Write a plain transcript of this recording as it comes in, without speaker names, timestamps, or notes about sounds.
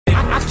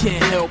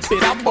can't help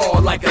it, I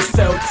ball like a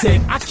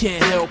Celtic. I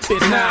can't help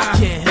it, nah, I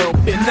can't help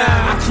it, nah,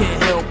 I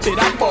can't help it,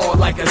 I ball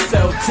like a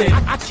Celtic.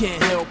 I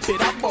can't help it,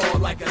 I ball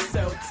like a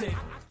Celtic.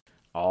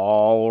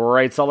 All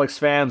right, Celtics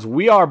fans,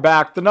 we are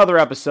back with another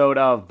episode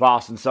of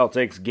Boston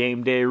Celtics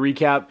Game Day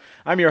Recap.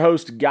 I'm your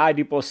host, Guy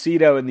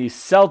DiPlacido, and the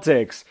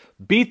Celtics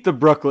beat the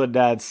Brooklyn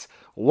Nets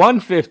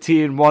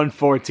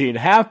 115-114.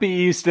 Happy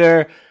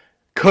Easter.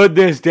 Could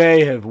this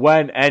day have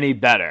went any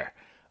better?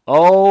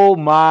 Oh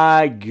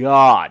my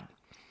God.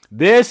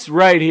 This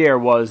right here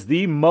was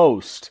the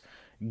most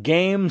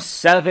Game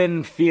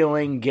 7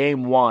 feeling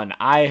Game 1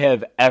 I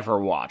have ever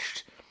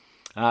watched.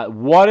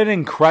 What an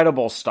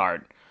incredible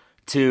start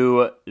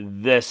to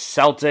this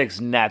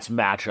Celtics-Nets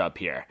matchup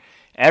here.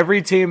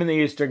 Every team in the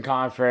Eastern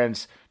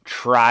Conference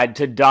tried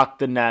to duck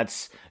the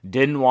Nets,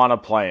 didn't want to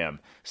play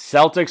them.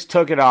 Celtics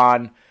took it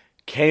on,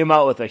 came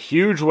out with a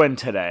huge win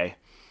today.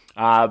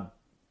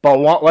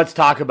 Let's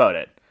talk about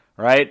it,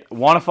 right?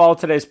 Want to follow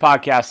today's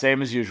podcast,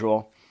 same as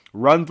usual.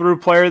 Run through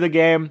player of the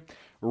game,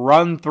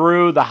 run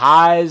through the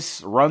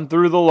highs, run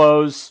through the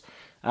lows,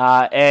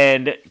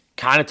 and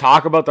kind of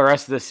talk about the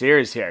rest of the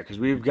series here, because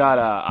we've got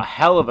a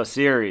hell of a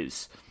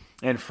series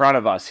in front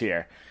of us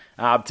here.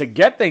 To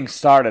get things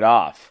started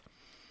off,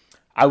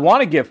 I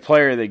want to give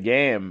player of the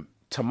game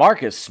to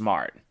Marcus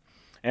Smart.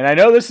 And I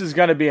know this is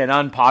going to be an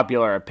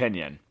unpopular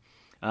opinion,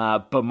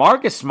 but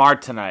Marcus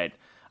Smart tonight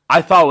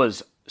I thought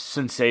was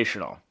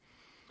sensational.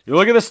 You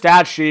look at the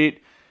stat sheet,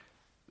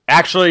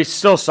 actually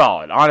still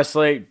solid.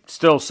 Honestly,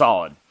 still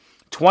solid.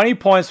 20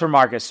 points for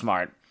Marcus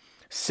Smart,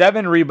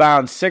 7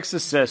 rebounds, 6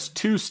 assists,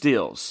 2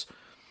 steals.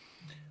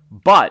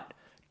 But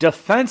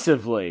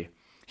defensively,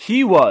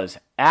 he was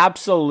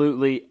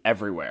absolutely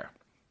everywhere.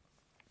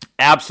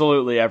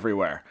 Absolutely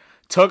everywhere.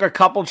 Took a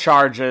couple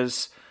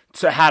charges,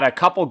 had a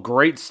couple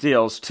great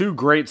steals, 2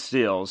 great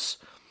steals,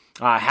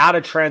 had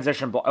a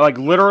transition, like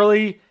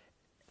literally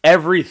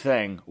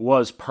everything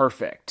was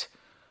perfect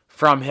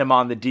from him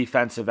on the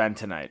defensive end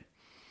tonight.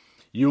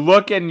 You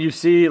look and you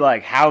see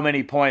like how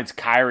many points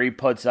Kyrie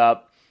puts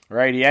up,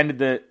 right? He ended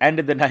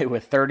the night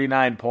with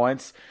 39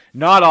 points.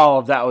 Not all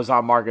of that was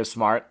on Marcus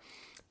Smart,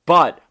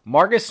 but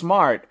Marcus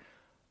Smart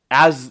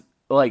as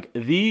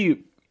the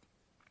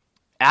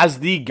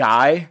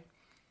guy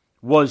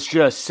was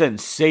just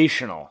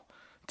sensational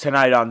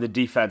tonight on the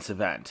defensive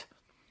end.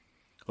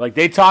 Like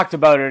they talked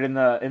about it in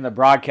the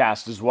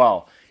broadcast as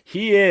well.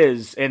 He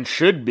is and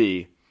should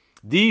be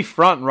the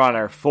front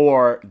runner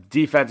for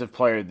Defensive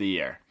Player of the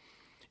Year.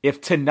 If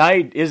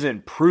tonight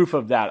isn't proof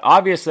of that,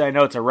 obviously I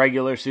know it's a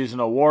regular season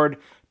award.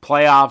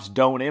 Playoffs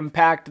don't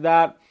impact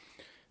that.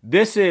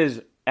 This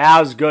is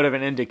as good of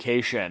an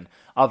indication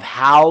of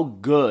how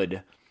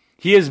good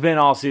he has been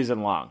all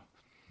season long,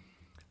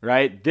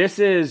 right? This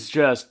is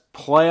just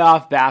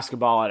playoff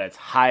basketball at its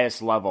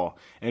highest level,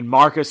 and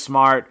Marcus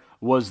Smart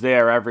was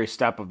there every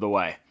step of the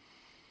way.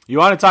 You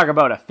want to talk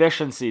about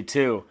efficiency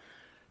too,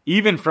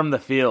 even from the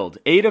field.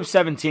 8 of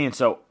 17,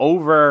 so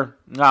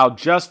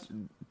just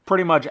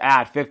pretty much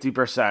at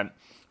 50%.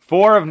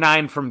 4 of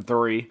 9 from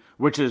 3,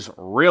 which is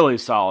really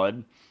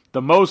solid.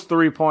 The most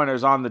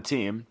three-pointers on the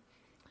team,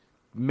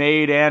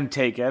 made and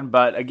taken,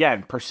 but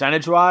again,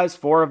 percentage-wise,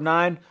 4 of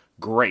 9,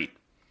 great,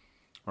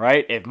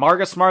 right? If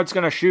Marcus Smart's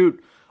going to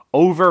shoot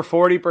over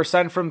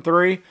 40% from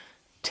 3,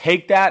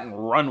 take that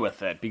and run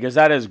with it, because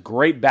that is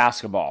great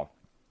basketball,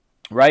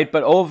 right?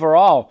 But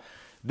overall,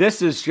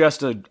 this is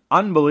just an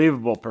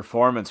unbelievable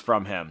performance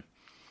from him.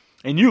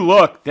 And you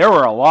look, there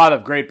were a lot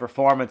of great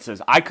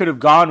performances. I could have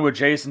gone with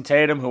Jason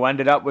Tatum, who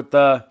ended up with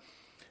the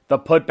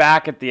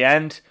putback at the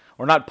end,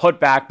 or not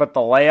putback, but the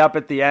layup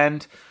at the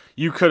end.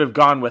 You could have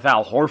gone with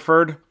Al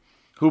Horford,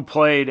 who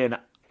played an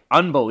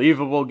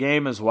unbelievable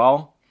game as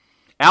well.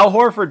 Al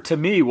Horford, to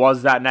me,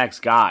 was that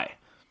next guy,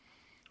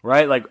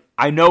 right? Like,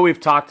 I know we've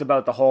talked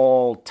about the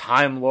whole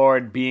Time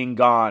Lord being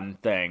gone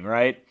thing,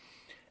 right?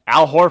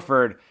 Al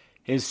Horford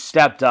has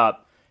stepped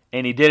up,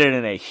 and he did it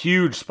in a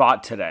huge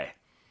spot today.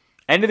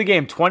 End of the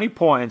game, 20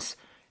 points,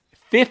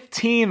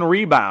 15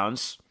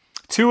 rebounds,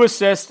 2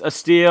 assists, a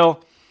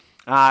steal,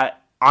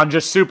 on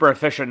just super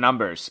efficient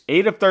numbers.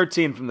 8 of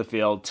 13 from the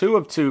field, 2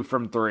 of 2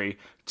 from 3,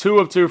 2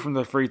 of 2 from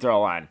the free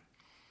throw line.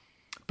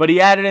 But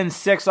he added in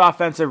 6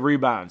 offensive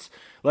rebounds.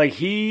 Like,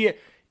 he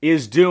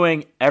is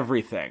doing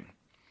everything.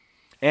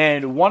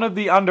 And one of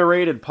the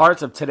underrated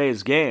parts of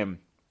today's game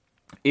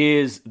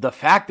is the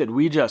fact that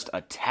we just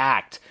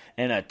attacked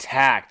and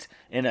attacked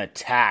and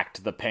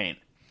attacked the paint.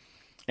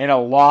 And a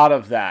lot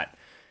of that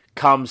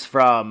comes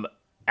from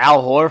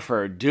Al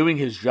Horford doing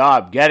his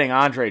job, getting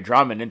Andre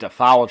Drummond into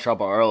foul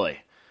trouble early.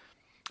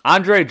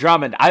 Andre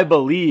Drummond, I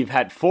believe,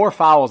 had 4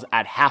 fouls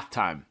at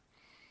halftime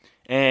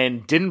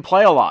and didn't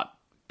play a lot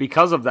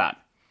because of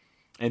that.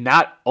 And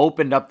that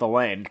opened up the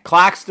lane.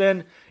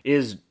 Claxton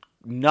is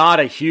not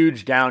a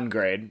huge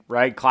downgrade,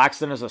 right?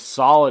 Claxton is a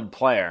solid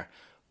player.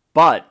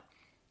 But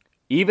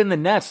even the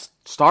Nets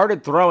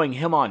started throwing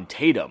him on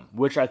Tatum,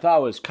 which I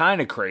thought was kind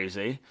of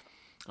crazy.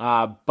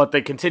 But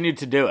they continued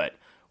to do it,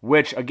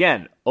 which,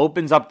 again,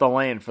 opens up the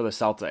lane for the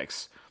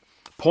Celtics.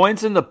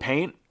 Points in the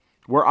paint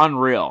were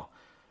unreal.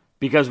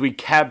 because we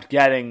kept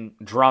getting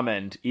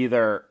Drummond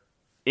either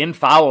in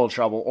foul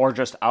trouble or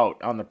just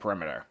out on the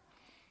perimeter.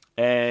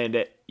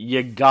 And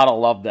you gotta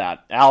love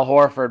that. Al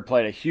Horford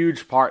played a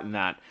huge part in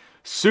that.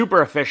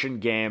 Super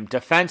efficient game.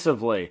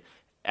 Defensively,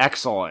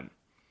 excellent.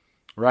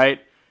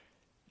 Right?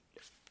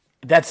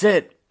 That's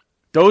it.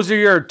 Those are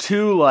your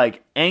two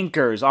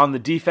anchors on the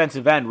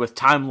defensive end with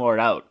Time Lord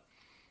out.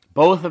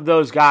 Both of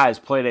those guys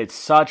played at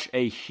such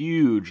a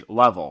huge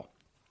level.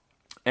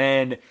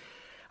 And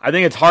I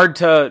think it's hard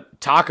to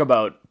talk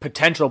about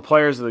potential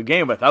players of the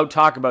game without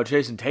talking about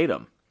Jason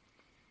Tatum.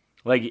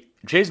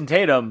 Jason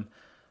Tatum,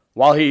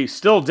 while he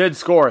still did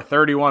score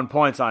 31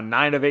 points on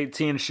 9 of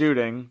 18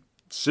 shooting,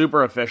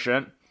 super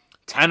efficient,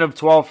 10 of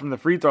 12 from the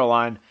free throw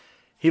line,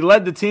 he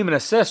led the team in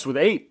assists with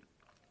 8.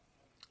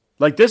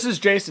 This is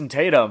Jason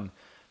Tatum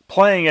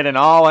playing at an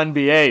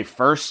all-NBA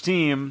first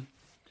team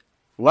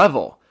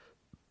level.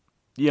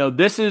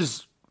 This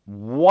is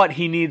what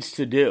he needs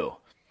to do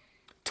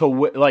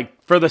to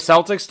for the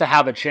Celtics to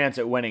have a chance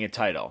at winning a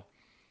title,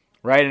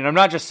 right? And I'm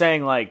not just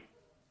saying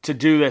to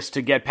do this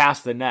to get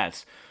past the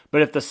Nets,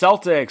 but if the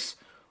Celtics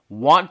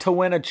want to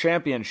win a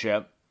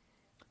championship,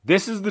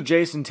 this is the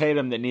Jason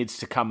Tatum that needs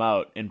to come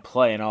out and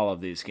play in all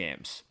of these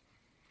games.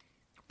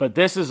 But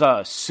this is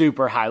a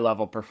super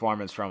high-level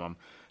performance from him.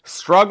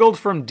 Struggled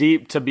from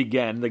deep to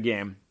begin the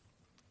game,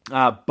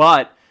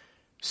 but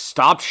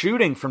stopped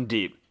shooting from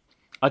deep.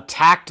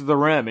 Attacked the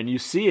rim, and you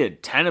see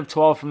it, 10 of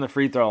 12 from the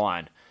free throw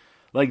line.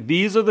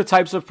 These are the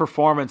types of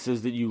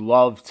performances that you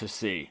love to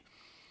see.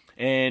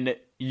 And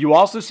you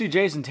also see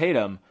Jason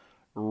Tatum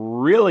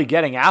really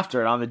getting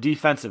after it on the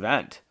defensive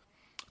end.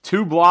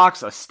 2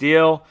 blocks, a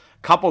steal,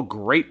 couple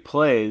great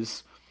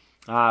plays.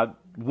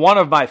 One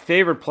of my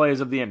favorite plays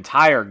of the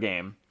entire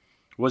game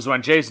was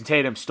when Jason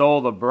Tatum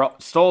stole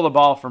the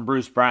ball from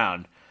Bruce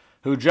Brown,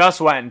 who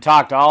just went and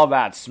talked all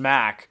that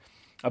smack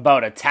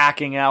about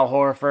attacking Al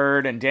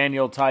Horford and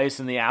Daniel Tice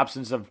in the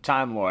absence of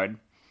Time Lord.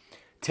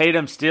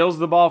 Tatum steals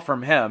the ball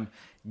from him,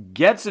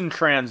 gets in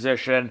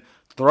transition,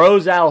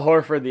 throws Al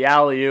Horford the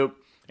alley-oop,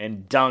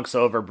 and dunks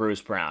over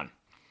Bruce Brown.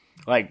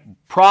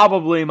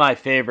 Probably my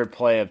favorite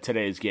play of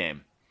today's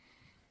game.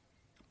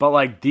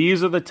 But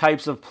these are the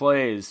types of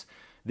plays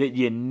that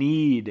you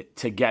need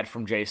to get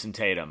from Jason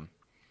Tatum.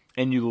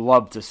 And you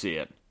love to see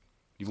it.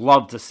 You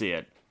love to see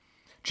it.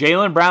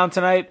 Jaylen Brown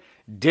tonight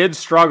did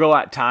struggle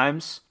at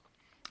times,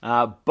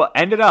 but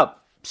ended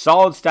up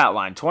solid stat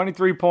line.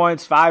 23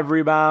 points, 5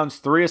 rebounds,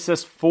 3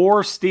 assists,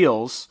 4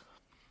 steals,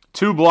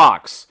 2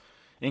 blocks,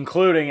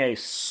 including a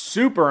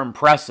super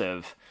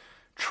impressive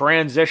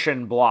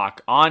transition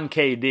block on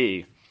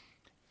KD.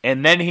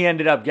 And then he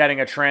ended up getting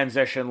a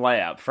transition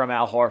layup from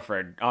Al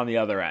Horford on the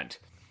other end.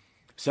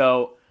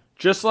 So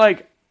just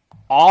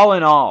all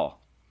in all,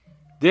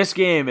 this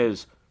game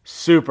is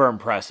super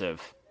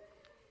impressive.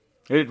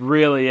 It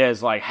really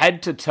is.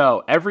 Head to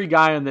toe, every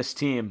guy on this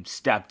team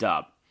stepped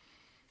up.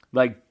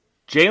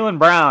 Jaylen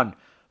Brown,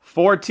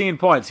 14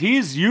 points.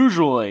 He's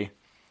usually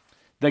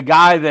the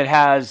guy that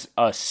has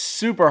a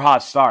super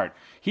hot start.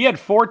 He had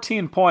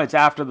 14 points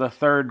after the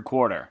third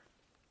quarter.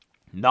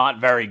 Not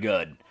very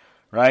good,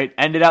 right?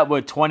 Ended up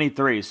with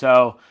 23.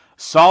 So,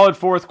 solid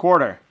fourth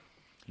quarter.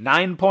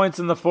 9 points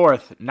in the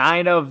fourth.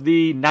 9 of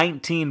the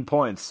 19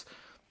 points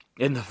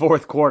in the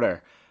fourth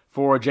quarter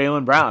for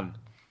Jaylen Brown.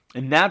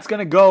 And that's going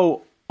to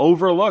go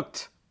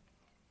overlooked,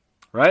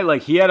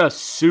 right? He had a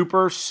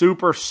super,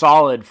 super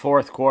solid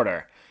fourth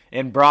quarter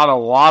and brought a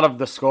lot of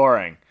the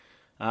scoring.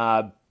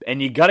 And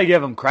you got to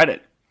give him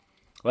credit.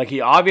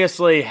 He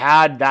obviously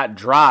had that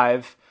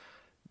drive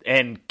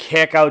and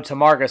kick out to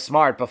Marcus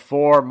Smart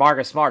before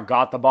Marcus Smart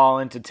got the ball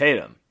into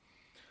Tatum.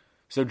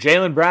 So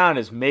Jaylen Brown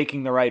is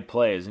making the right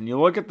plays. And you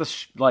look at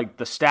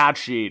the stat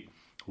sheet,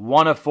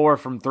 1 of 4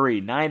 from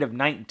 3, 9 of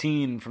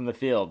 19 from the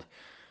field.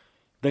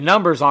 The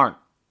numbers aren't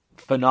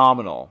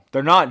phenomenal.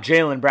 They're not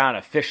Jaylen Brown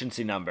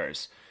efficiency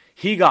numbers.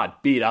 He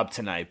got beat up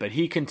tonight, but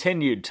he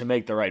continued to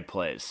make the right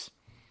plays.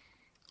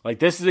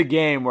 This is a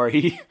game where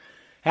he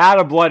had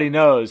a bloody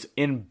nose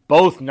in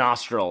both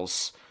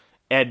nostrils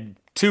at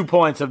 2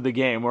 points of the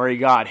game where he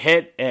got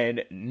hit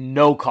and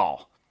no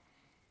call.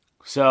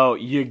 So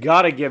you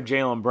got to give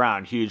Jaylen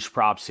Brown huge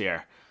props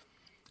here.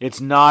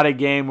 It's not a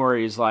game where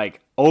he's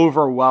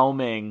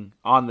overwhelming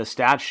on the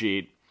stat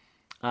sheet,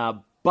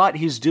 but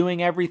he's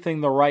doing everything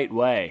the right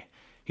way.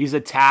 He's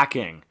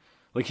attacking.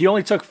 He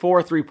only took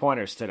 4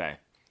 3-pointers today.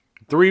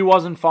 3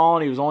 wasn't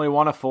falling. He was only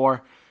 1 of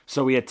 4,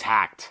 so he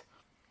attacked.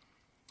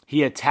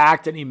 He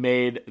attacked and he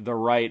made the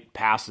right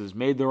passes,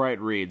 made the right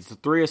reads. The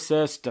 3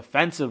 assists,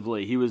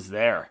 defensively, he was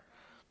there.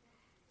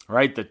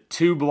 Right? The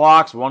 2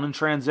 blocks, 1 in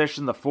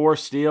transition, the 4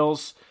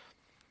 steals.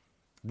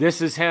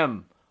 This is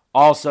him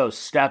also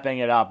stepping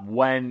it up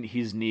when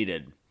he's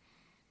needed.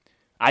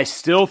 I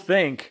still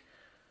think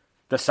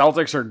the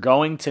Celtics are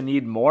going to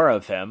need more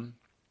of him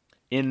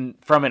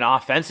from an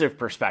offensive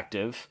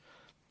perspective.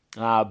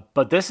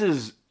 But this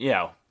is,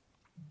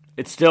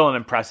 it's still an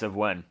impressive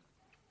win.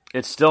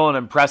 It's still an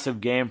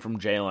impressive game from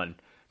Jaylen,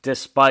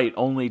 despite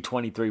only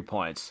 23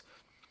 points.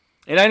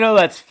 And I know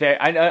that's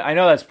fair. I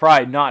know that's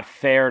probably not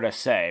fair to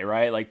say,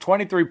 right? Like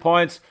 23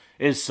 points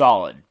is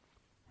solid.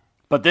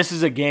 But this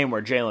is a game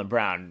where Jaylen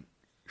Brown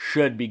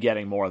should be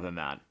getting more than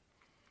that.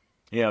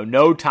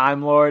 No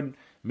Time Lord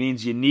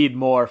means you need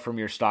more from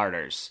your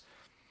starters.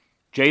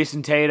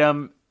 Jason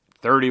Tatum,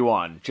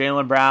 31.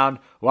 Jaylen Brown,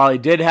 while he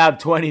did have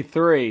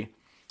 23,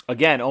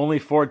 again, only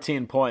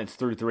 14 points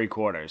through 3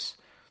 quarters.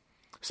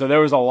 So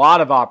there was a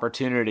lot of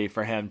opportunity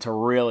for him to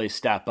really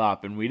step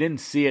up, and we didn't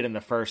see it in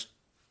the first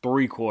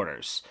 3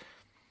 quarters.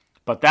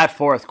 But that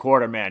fourth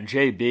quarter, man,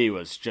 JB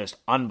was just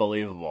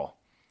unbelievable.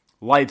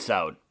 Lights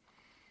out.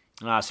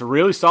 So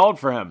really solid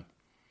for him.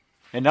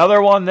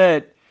 Another one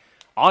that,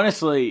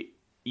 honestly,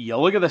 you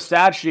look at the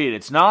stat sheet,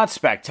 it's not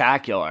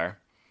spectacular.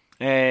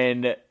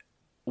 And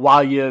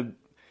while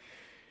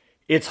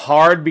it's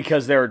hard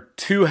because there are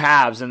 2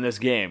 halves in this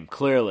game,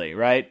 clearly,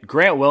 right?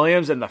 Grant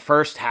Williams in the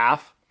first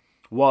half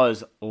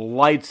was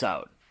lights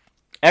out.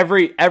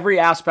 Every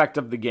aspect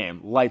of the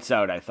game, lights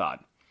out, I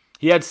thought.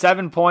 He had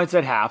 7 points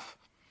at half.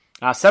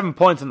 7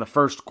 points in the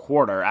first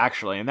quarter,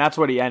 actually, and that's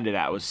what he ended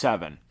at, was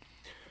 7.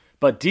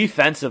 But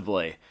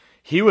defensively,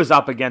 he was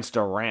up against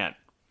Durant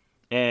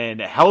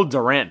and held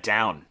Durant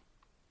down.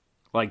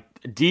 Like,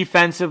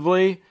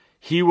 defensively,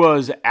 he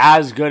was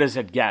as good as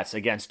it gets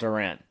against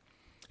Durant.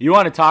 You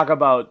want to talk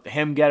about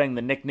him getting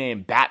the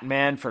nickname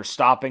Batman for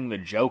stopping the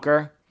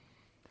Joker?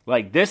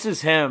 Like, this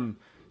is him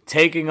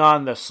taking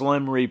on the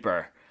Slim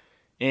Reaper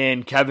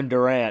in Kevin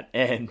Durant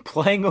and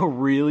playing a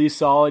really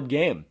solid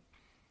game.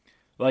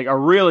 Like, a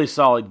really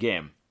solid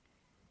game.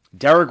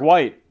 Derek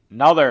White,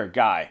 another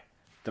guy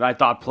that I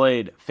thought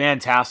played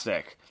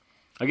fantastic.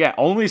 Again,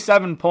 only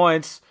 7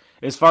 points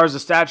as far as the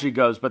stat sheet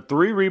goes, but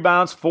 3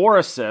 rebounds, 4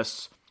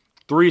 assists,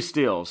 3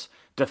 steals.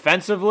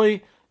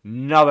 Defensively,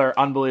 another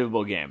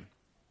unbelievable game.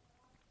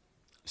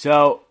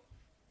 So,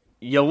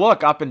 you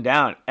look up and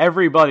down,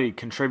 everybody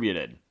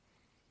contributed.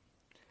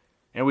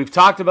 And we've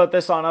talked about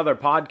this on other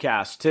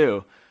podcasts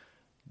too.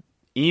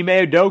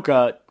 Ime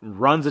Udoka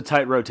runs a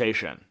tight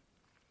rotation.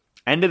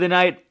 End of the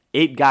night,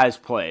 8 guys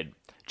played.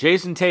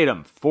 Jason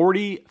Tatum,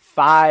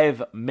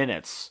 45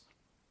 minutes.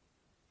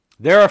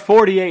 There are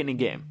 48 in a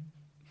game.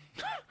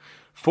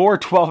 4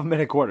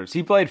 12-minute quarters.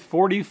 He played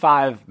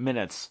 45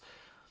 minutes,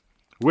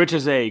 which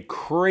is a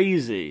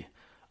crazy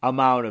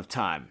amount of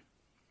time.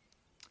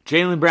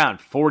 Jaylen Brown,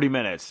 40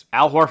 minutes.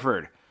 Al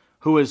Horford,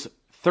 who is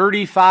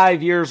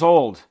 35 years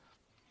old,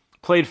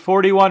 played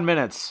 41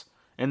 minutes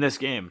in this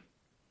game.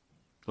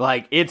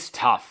 Like, it's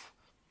tough.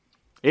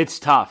 It's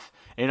tough.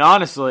 And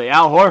honestly,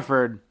 Al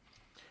Horford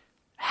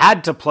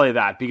had to play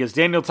that because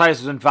Daniel Theis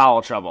was in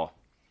foul trouble.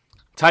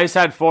 Theis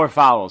had 4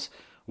 fouls.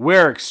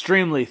 We're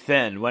extremely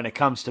thin when it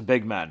comes to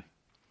big men.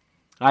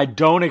 I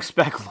don't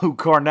expect Luke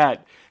Kornet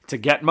to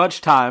get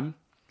much time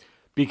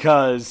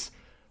because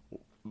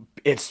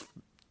it's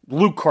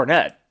Luke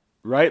Kornet,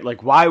 right?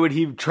 Like, why would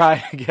he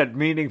try to get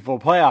meaningful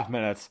playoff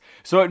minutes?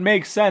 So it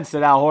makes sense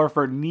that Al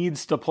Horford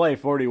needs to play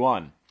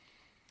 41.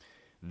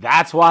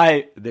 That's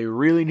why they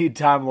really need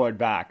Time Lord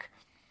back.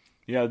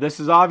 This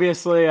is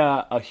obviously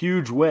a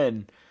huge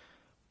win,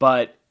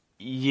 but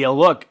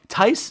look,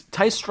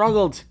 Theis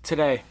struggled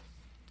today.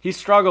 He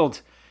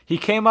struggled. He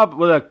came up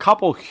with a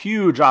couple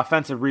huge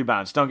offensive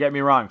rebounds. Don't get me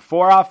wrong.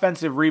 4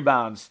 offensive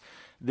rebounds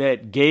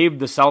that gave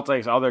the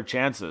Celtics other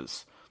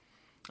chances.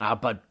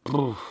 But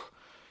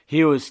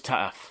he was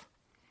tough.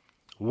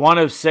 1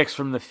 of 6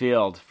 from the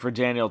field for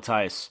Daniel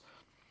Theis.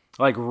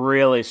 Like,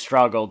 really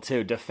struggled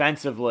too.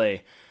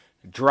 Defensively,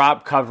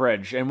 drop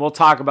coverage. And we'll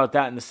talk about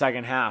that in the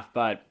second half.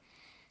 But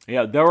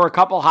there were a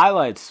couple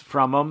highlights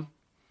from him,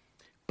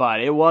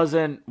 but it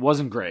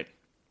wasn't great.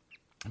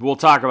 We'll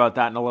talk about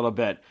that in a little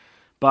bit.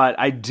 But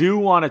I do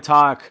want to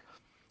talk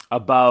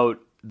about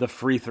the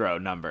free throw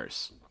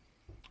numbers,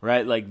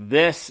 right? Like,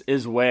 this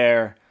is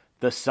where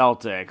the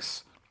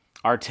Celtics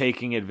are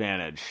taking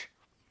advantage,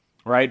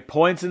 right?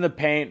 Points in the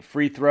paint,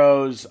 free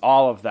throws,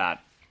 all of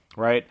that,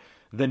 right?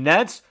 The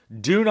Nets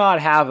do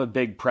not have a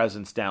big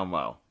presence down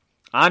low.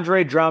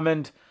 Andre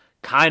Drummond,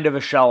 kind of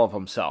a shell of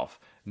himself.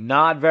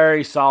 Not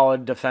very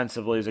solid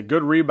defensively. He's a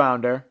good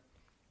rebounder.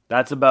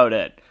 That's about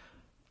it.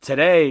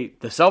 Today,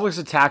 the Celtics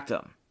attacked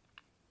him.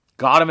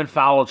 Got him in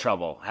foul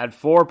trouble. Had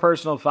 4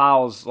 personal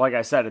fouls, like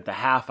I said, at the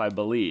half, I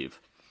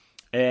believe.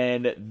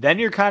 And then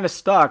you're kind of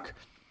stuck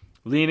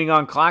leaning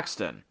on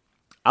Claxton.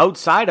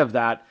 Outside of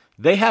that,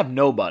 they have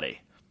nobody.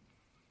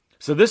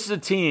 So this is a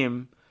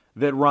team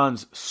that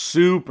runs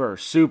super,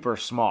 super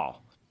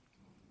small.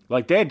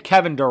 Like, they had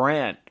Kevin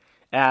Durant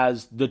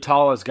as the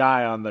tallest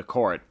guy on the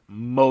court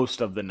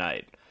most of the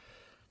night.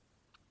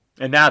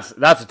 And that's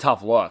a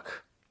tough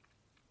look.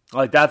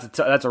 Like, that's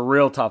a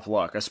real tough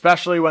look,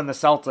 especially when the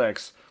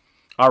Celtics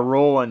are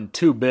rolling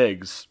 2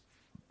 bigs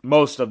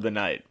most of the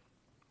night.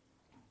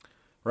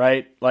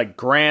 Right? Like,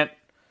 Grant,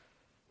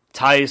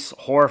 Theis,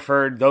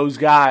 Horford, those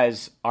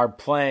guys are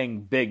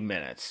playing big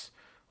minutes,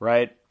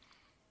 right?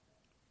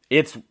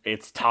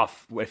 It's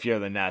tough if you're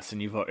the Nets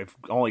and you've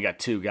only got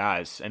 2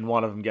 guys and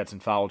one of them gets in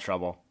foul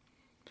trouble.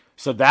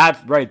 So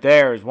that right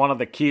there is one of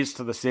the keys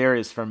to the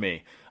series for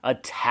me.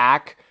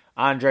 Attack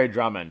Andre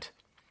Drummond.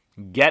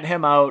 Get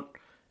him out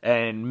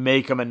and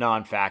make him a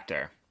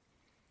non-factor.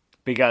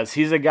 Because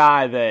he's a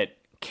guy that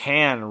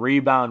can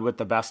rebound with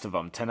the best of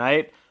them.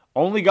 Tonight,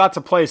 only got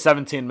to play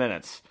 17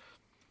 minutes.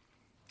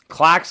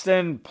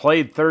 Claxton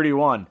played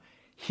 31.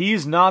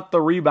 He's not the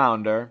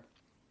rebounder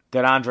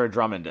that Andre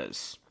Drummond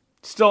is.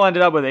 Still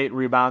ended up with 8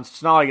 rebounds.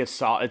 It's not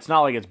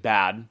like it's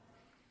bad.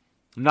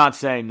 I'm not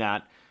saying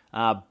that.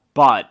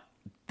 But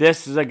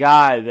this is a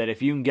guy that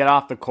if you can get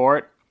off the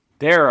court,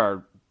 there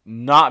are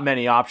not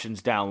many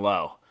options down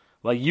low.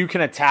 Like, you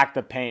can attack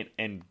the paint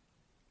and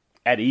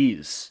at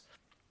ease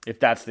if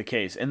that's the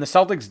case. And the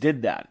Celtics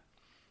did that.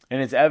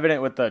 And it's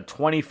evident with the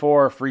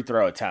 24 free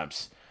throw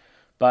attempts.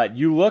 But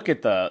you look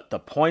at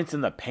the points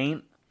in the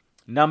paint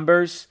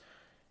numbers,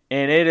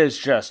 and it is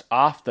just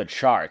off the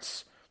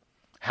charts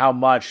how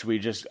much we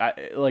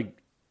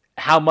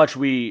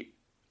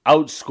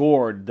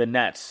outscored the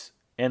Nets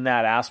in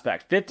that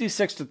aspect.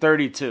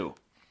 56-32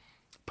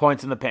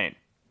 points in the paint.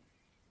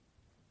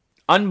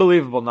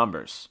 Unbelievable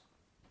numbers.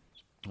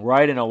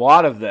 Right? And a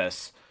lot of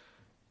this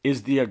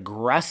is the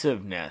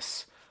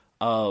aggressiveness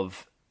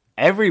of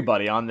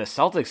everybody on this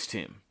Celtics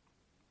team.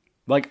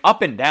 Like,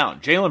 up and down.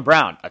 Jaylen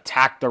Brown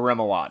attacked the rim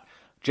a lot.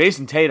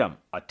 Jason Tatum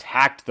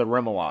attacked the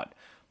rim a lot.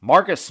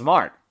 Marcus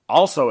Smart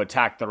also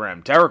attacked the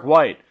rim. Derek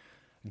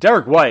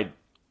White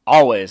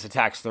always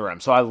attacks the rim.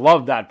 So I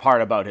love that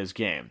part about his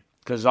game,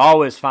 because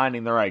always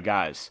finding the right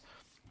guys.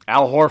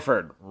 Al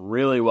Horford,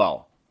 really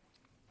well.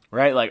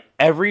 Right? Like,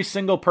 every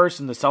single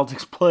person the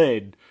Celtics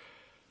played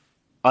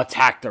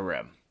attacked the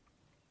rim.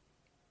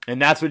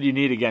 And that's what you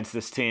need against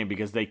this team,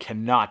 because they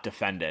cannot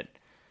defend it.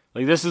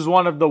 Like, this is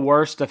one of the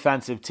worst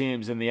defensive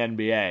teams in the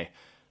NBA.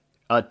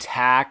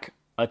 Attack,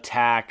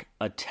 attack,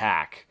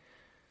 attack.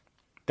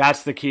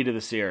 That's the key to the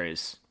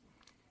series.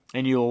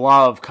 And you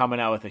love coming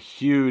out with a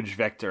huge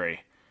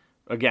victory.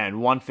 Again,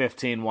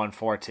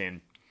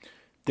 115-114.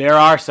 There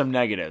are some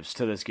negatives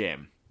to this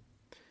game.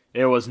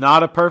 It was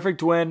not a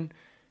perfect win.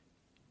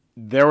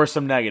 There were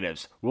some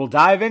negatives. We'll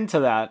dive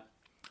into that.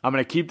 I'm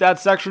going to keep that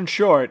section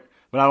short,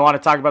 but I want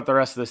to talk about the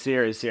rest of the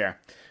series here.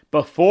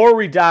 Before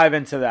we dive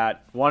into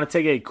that, I want to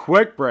take a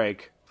quick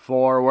break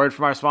for a word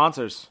from our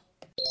sponsors.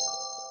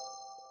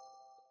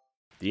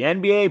 The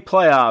NBA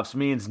playoffs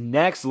means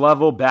next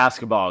level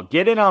basketball.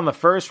 Get in on the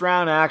first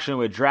round action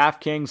with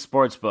DraftKings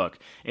Sportsbook,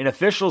 an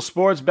official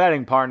sports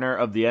betting partner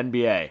of the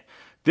NBA.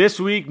 This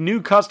week,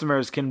 new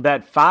customers can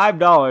bet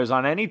 $5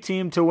 on any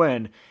team to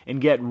win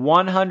and get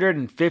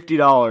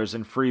 $150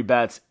 in free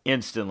bets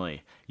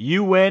instantly.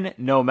 You win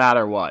no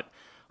matter what.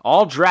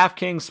 All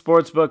DraftKings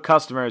Sportsbook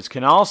customers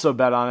can also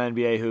bet on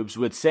NBA hoops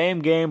with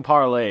same-game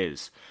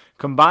parlays.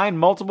 Combine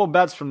multiple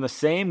bets from the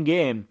same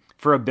game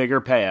for a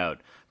bigger payout.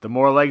 The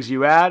more legs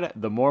you add,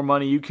 the more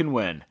money you can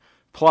win.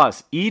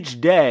 Plus,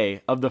 each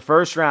day of the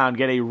first round,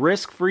 get a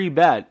risk-free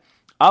bet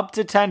up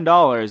to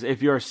 $10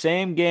 if your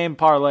same-game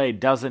parlay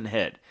doesn't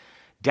hit.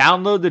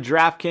 Download the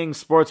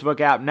DraftKings Sportsbook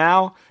app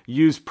now.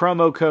 Use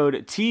promo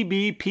code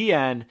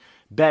TBPN.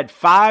 Bet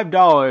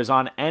 $5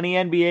 on any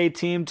NBA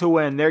team to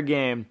win their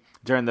game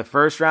during the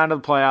first round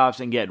of the playoffs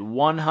and get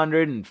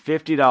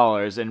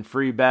 $150 in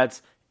free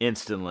bets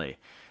instantly.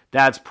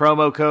 That's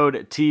promo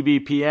code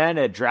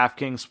TBPN at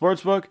DraftKings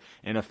Sportsbook,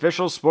 an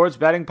official sports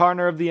betting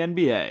partner of the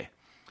NBA.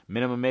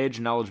 Minimum age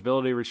and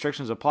eligibility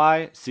restrictions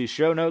apply. See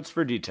show notes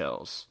for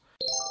details.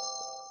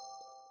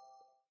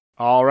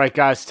 All right,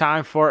 guys,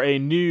 time for a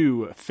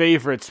new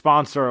favorite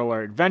sponsor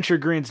alert, Venture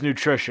Greens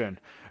Nutrition.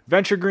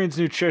 Venture Greens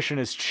Nutrition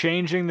is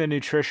changing the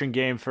nutrition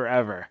game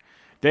forever.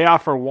 They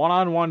offer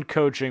one-on-one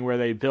coaching where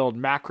they build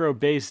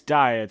macro-based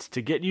diets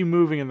to get you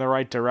moving in the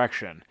right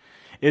direction.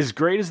 As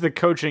great as the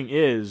coaching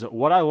is,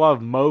 what I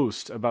love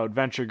most about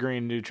Venture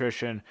Green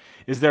Nutrition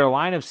is their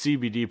line of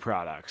CBD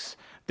products.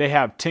 They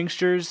have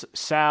tinctures,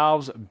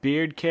 salves,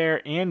 beard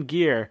care, and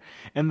gear,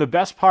 and the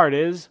best part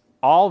is,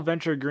 all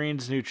Venture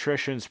Greens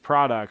Nutrition's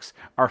products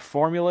are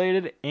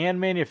formulated and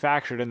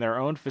manufactured in their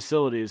own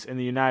facilities in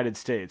the United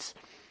States.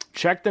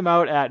 Check them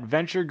out at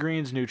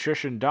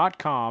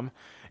venturegreensnutrition.com.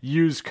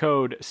 Use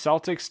code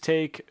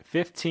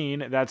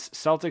CelticsTake15, that's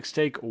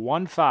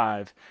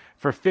CelticsTake15,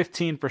 for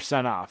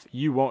 15% off.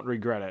 You won't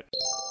regret it.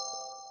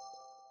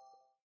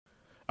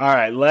 All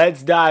right,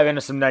 let's dive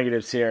into some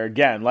negatives here.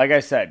 Again, like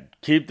I said,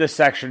 keep this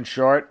section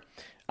short.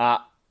 A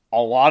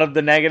lot of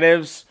the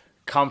negatives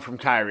come from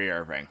Kyrie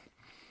Irving.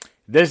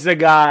 This is a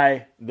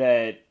guy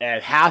that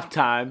at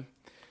halftime,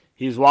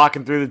 he's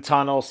walking through the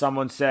tunnel.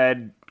 Someone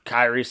said,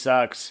 Kyrie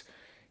sucks.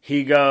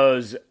 He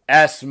goes,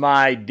 S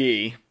my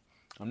D.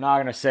 I'm not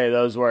going to say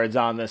those words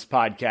on this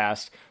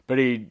podcast, but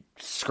he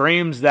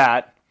screams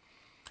that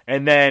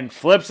and then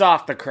flips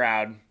off the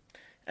crowd.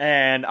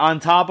 And on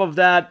top of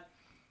that,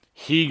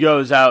 he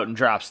goes out and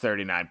drops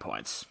 39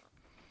 points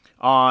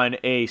on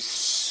a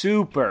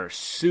super,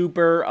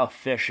 super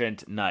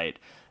efficient night.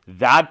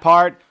 That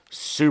part,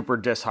 super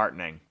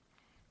disheartening.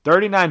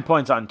 39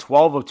 points on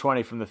 12 of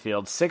 20 from the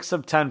field, 6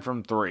 of 10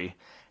 from 3,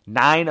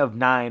 9 of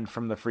 9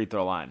 from the free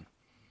throw line.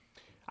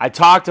 I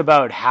talked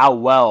about how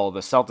well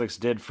the Celtics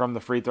did from the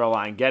free throw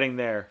line, getting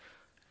there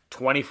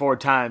 24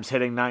 times,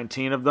 hitting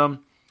 19 of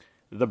them.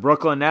 The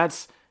Brooklyn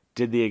Nets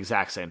did the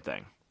exact same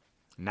thing.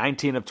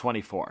 19 of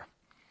 24.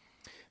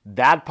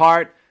 That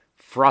part,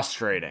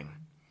 frustrating.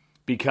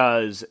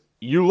 Because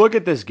you look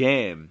at this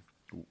game,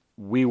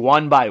 we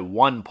won by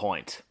 1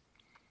 point.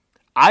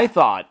 I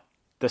thought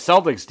the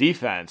Celtics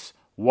defense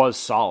was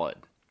solid.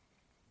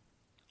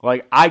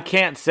 Like, I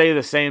can't say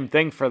the same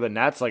thing for the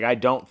Nets. Like, I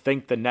don't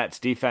think the Nets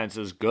defense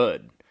is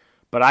good.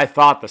 But I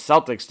thought the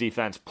Celtics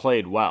defense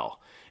played well.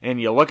 And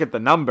you look at the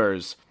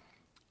numbers,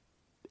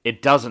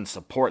 it doesn't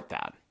support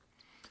that.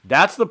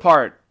 That's the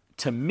part,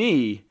 to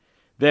me,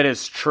 that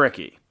is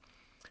tricky.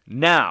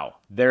 Now,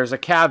 there's a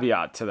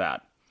caveat to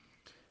that.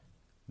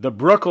 The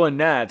Brooklyn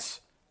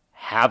Nets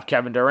have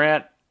Kevin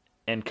Durant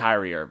and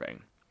Kyrie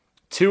Irving.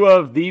 Two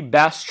of the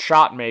best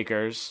shot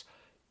makers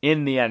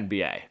in the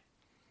NBA.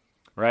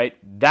 Right?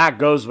 That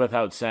goes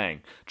without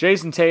saying.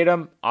 Jason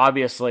Tatum,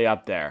 obviously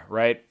up there,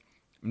 right?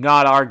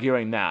 Not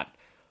arguing that.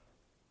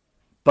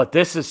 But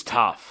this is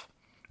tough.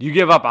 You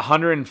give up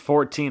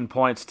 114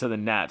 points to the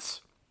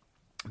Nets.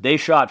 They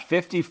shot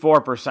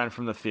 54%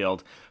 from the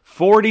field,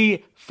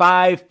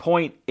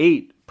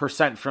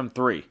 45.8% from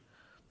three,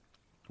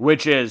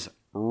 which is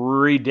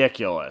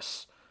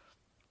ridiculous.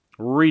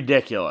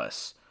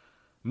 Ridiculous.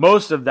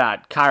 Most of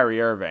that,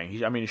 Kyrie Irving.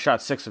 He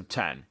shot 6 of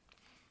 10.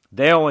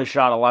 They only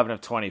shot 11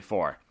 of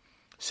 24.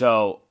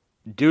 So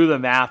do the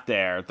math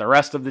there. The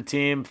rest of the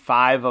team,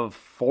 5 of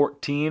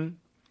 14.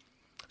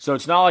 So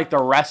it's not like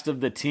the rest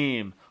of the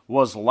team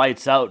was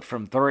lights out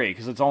from three,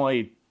 because it's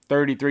only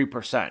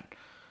 33%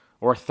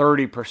 or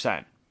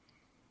 30%.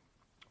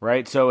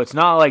 Right? So it's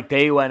not like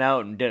they went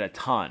out and did a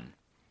ton.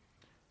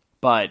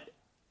 But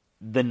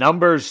the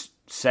numbers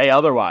say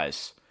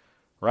otherwise.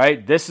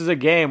 Right? This is a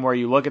game where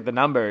you look at the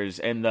numbers,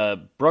 and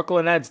the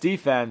Brooklyn Nets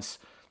defense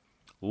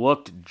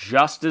looked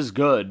just as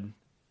good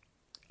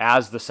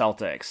as the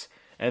Celtics.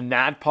 And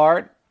that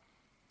part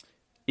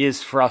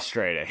is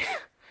frustrating.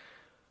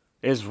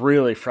 Is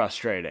really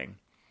frustrating.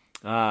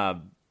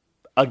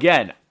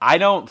 Again, I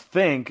don't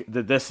think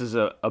that this is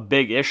a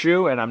big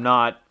issue, and I'm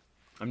not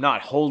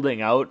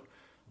holding out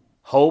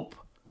hope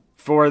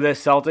for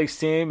this Celtics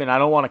team, and I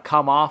don't want to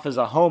come off as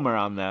a homer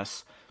on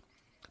this.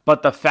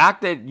 But the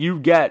fact that you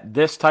get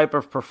this type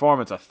of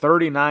performance, a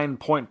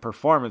 39-point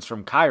performance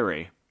from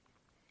Kyrie,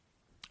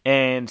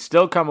 and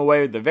still come away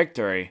with the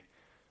victory,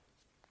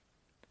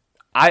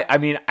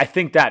 I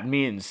think that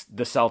means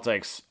the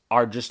Celtics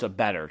are just a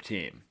better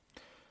team.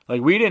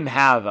 Like, we didn't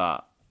have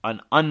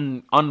an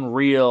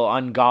unreal,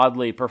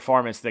 ungodly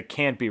performance that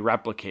can't be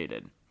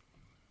replicated.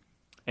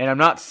 And I'm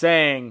not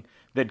saying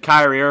that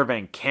Kyrie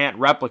Irving can't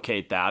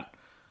replicate that,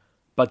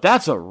 but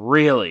that's a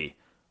really,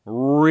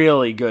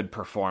 really good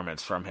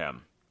performance from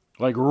him.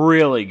 Like,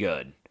 really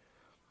good.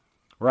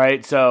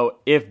 Right? So,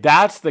 if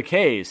that's the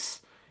case,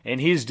 and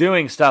he's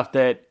doing stuff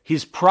that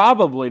he's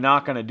probably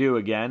not going to do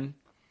again,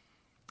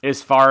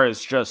 as far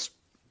as just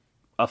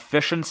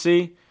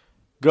efficiency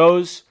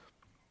goes,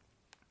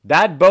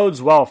 that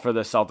bodes well for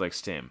the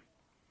Celtics team.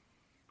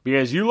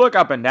 Because you look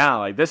up and down,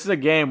 like, this is a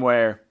game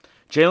where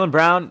Jaylen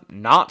Brown,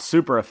 not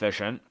super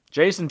efficient.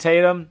 Jason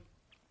Tatum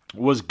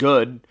was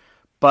good,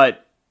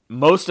 but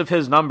most of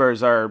his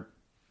numbers are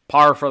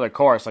par for the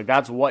course. Like,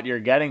 that's what you're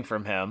getting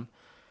from him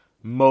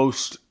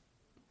most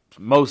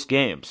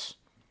games.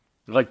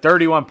 Like,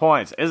 31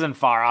 points isn't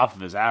far off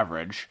of his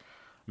average.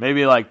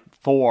 Maybe like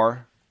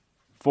 4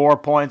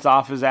 points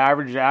off his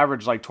average.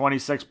 Average like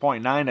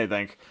 26.9, I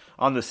think,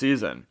 on the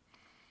season.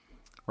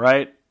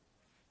 Right?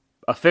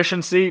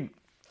 Efficiency,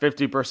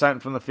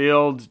 50% from the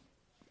field,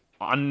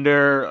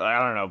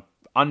 under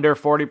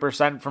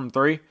 40% from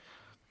three.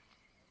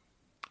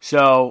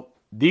 So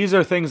these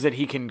are things that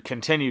he can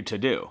continue to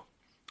do.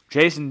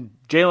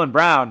 Jaylen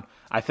Brown,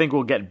 I think,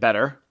 will get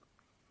better.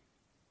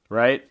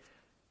 Right?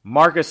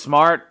 Marcus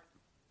Smart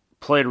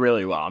played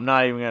really well. I'm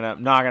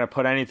not gonna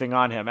put anything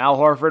on him. Al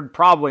Horford,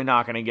 probably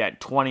not gonna get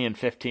 20 and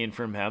 15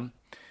 from him.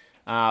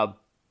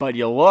 But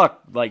you look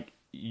like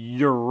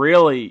you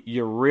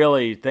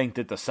really think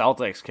that the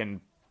Celtics can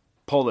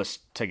pull this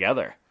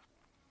together.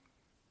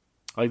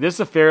 Like, this is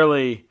a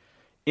fairly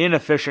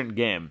inefficient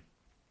game.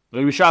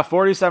 Like, we shot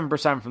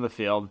 47% from the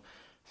field,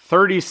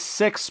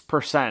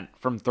 36%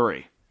 from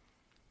three.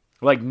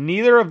 Like,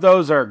 neither of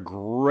those are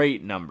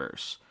great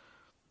numbers.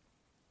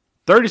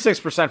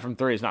 36% from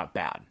three is not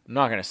bad. I'm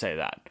not going to say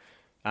that.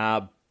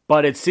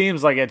 But it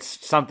seems like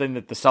it's something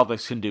that the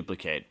Celtics can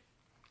duplicate.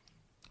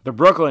 The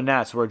Brooklyn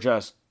Nets were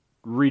just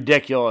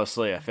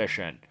ridiculously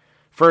efficient.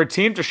 For a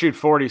team to shoot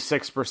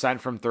 46%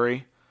 from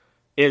three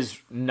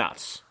is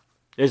nuts.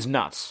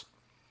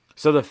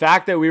 So the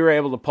fact that we were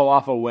able to pull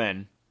off a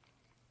win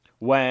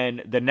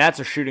when the Nets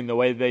are shooting the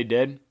way they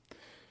did,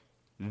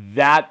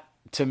 that,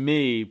 to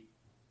me,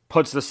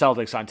 puts the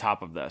Celtics on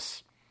top of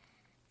this.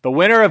 The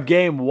winner of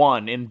Game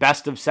 1 in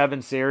Best of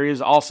 7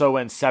 series also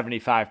wins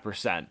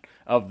 75%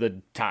 of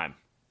the time.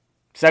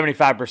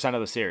 75%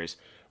 of the series,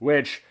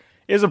 which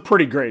is a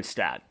pretty great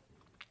stat.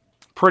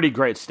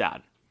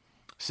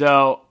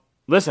 So,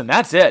 listen,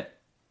 that's it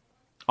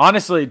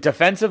Honestly,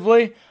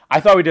 defensively, I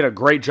thought we did a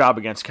great job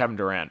against Kevin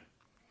Durant.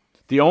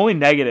 The only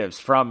negatives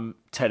from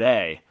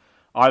today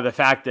are the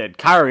fact that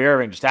Kyrie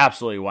Irving just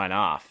absolutely went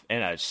off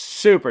in a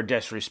super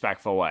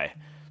disrespectful way.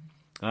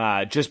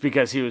 Just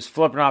because he was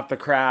flipping off the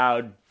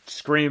crowd,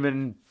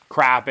 screaming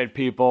crap at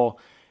people,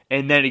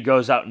 and then he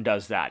goes out and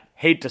does that.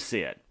 Hate to see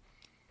it,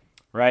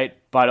 right?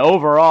 But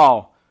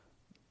overall,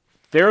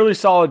 fairly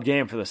solid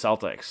game for the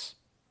Celtics.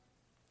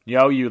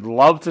 You'd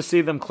love to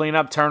see them clean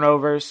up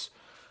turnovers.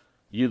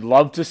 You'd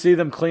love to see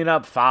them clean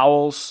up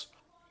fouls.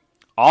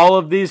 All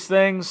of these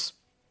things,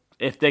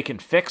 if they can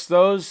fix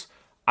those,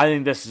 I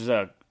think this is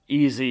a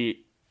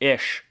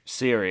easy-ish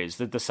series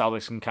that the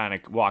Celtics can kind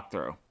of walk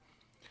through.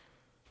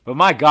 But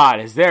my God,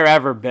 has there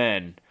ever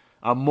been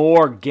a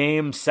more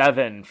Game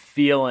 7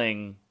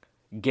 feeling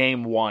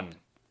Game 1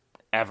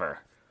 ever?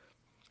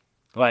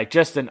 Like,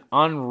 just an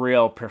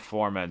unreal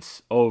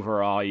performance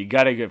overall. You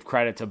got to give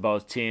credit to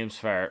both teams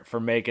for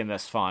making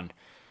this fun.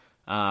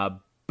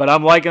 But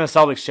I'm liking the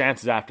Celtics'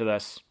 chances after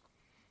this.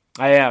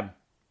 I am.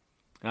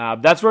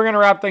 That's where we're going to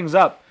wrap things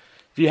up.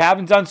 If you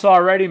haven't done so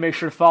already, make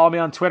sure to follow me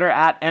on Twitter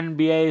at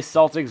NBA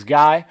Celtics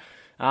Guy.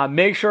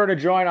 Make sure to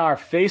join our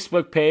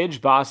Facebook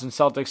page, Boston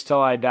Celtics Till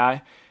I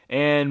Die.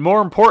 And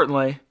more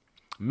importantly,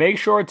 make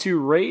sure to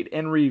rate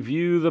and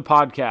review the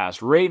podcast.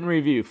 Rate and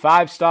review.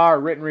 5-star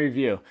written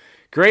review.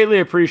 Greatly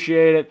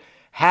appreciate it.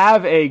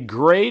 Have a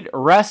great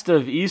rest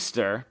of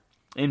Easter.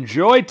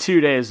 Enjoy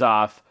 2 days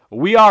off.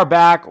 We are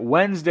back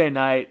Wednesday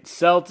night.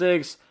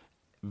 Celtics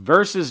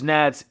versus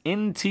Nets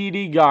in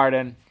TD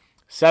Garden.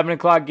 7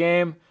 o'clock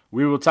game.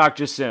 We will talk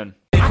to you soon.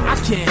 I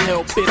can't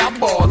help it, I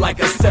ball like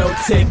a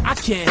Celtic. I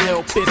can't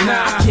help it,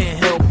 I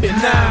can't help it,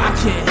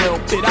 I can't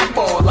help it, I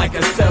ball like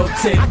a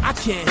Celtic. I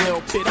can't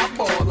help it, I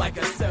ball like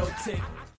a Celtic.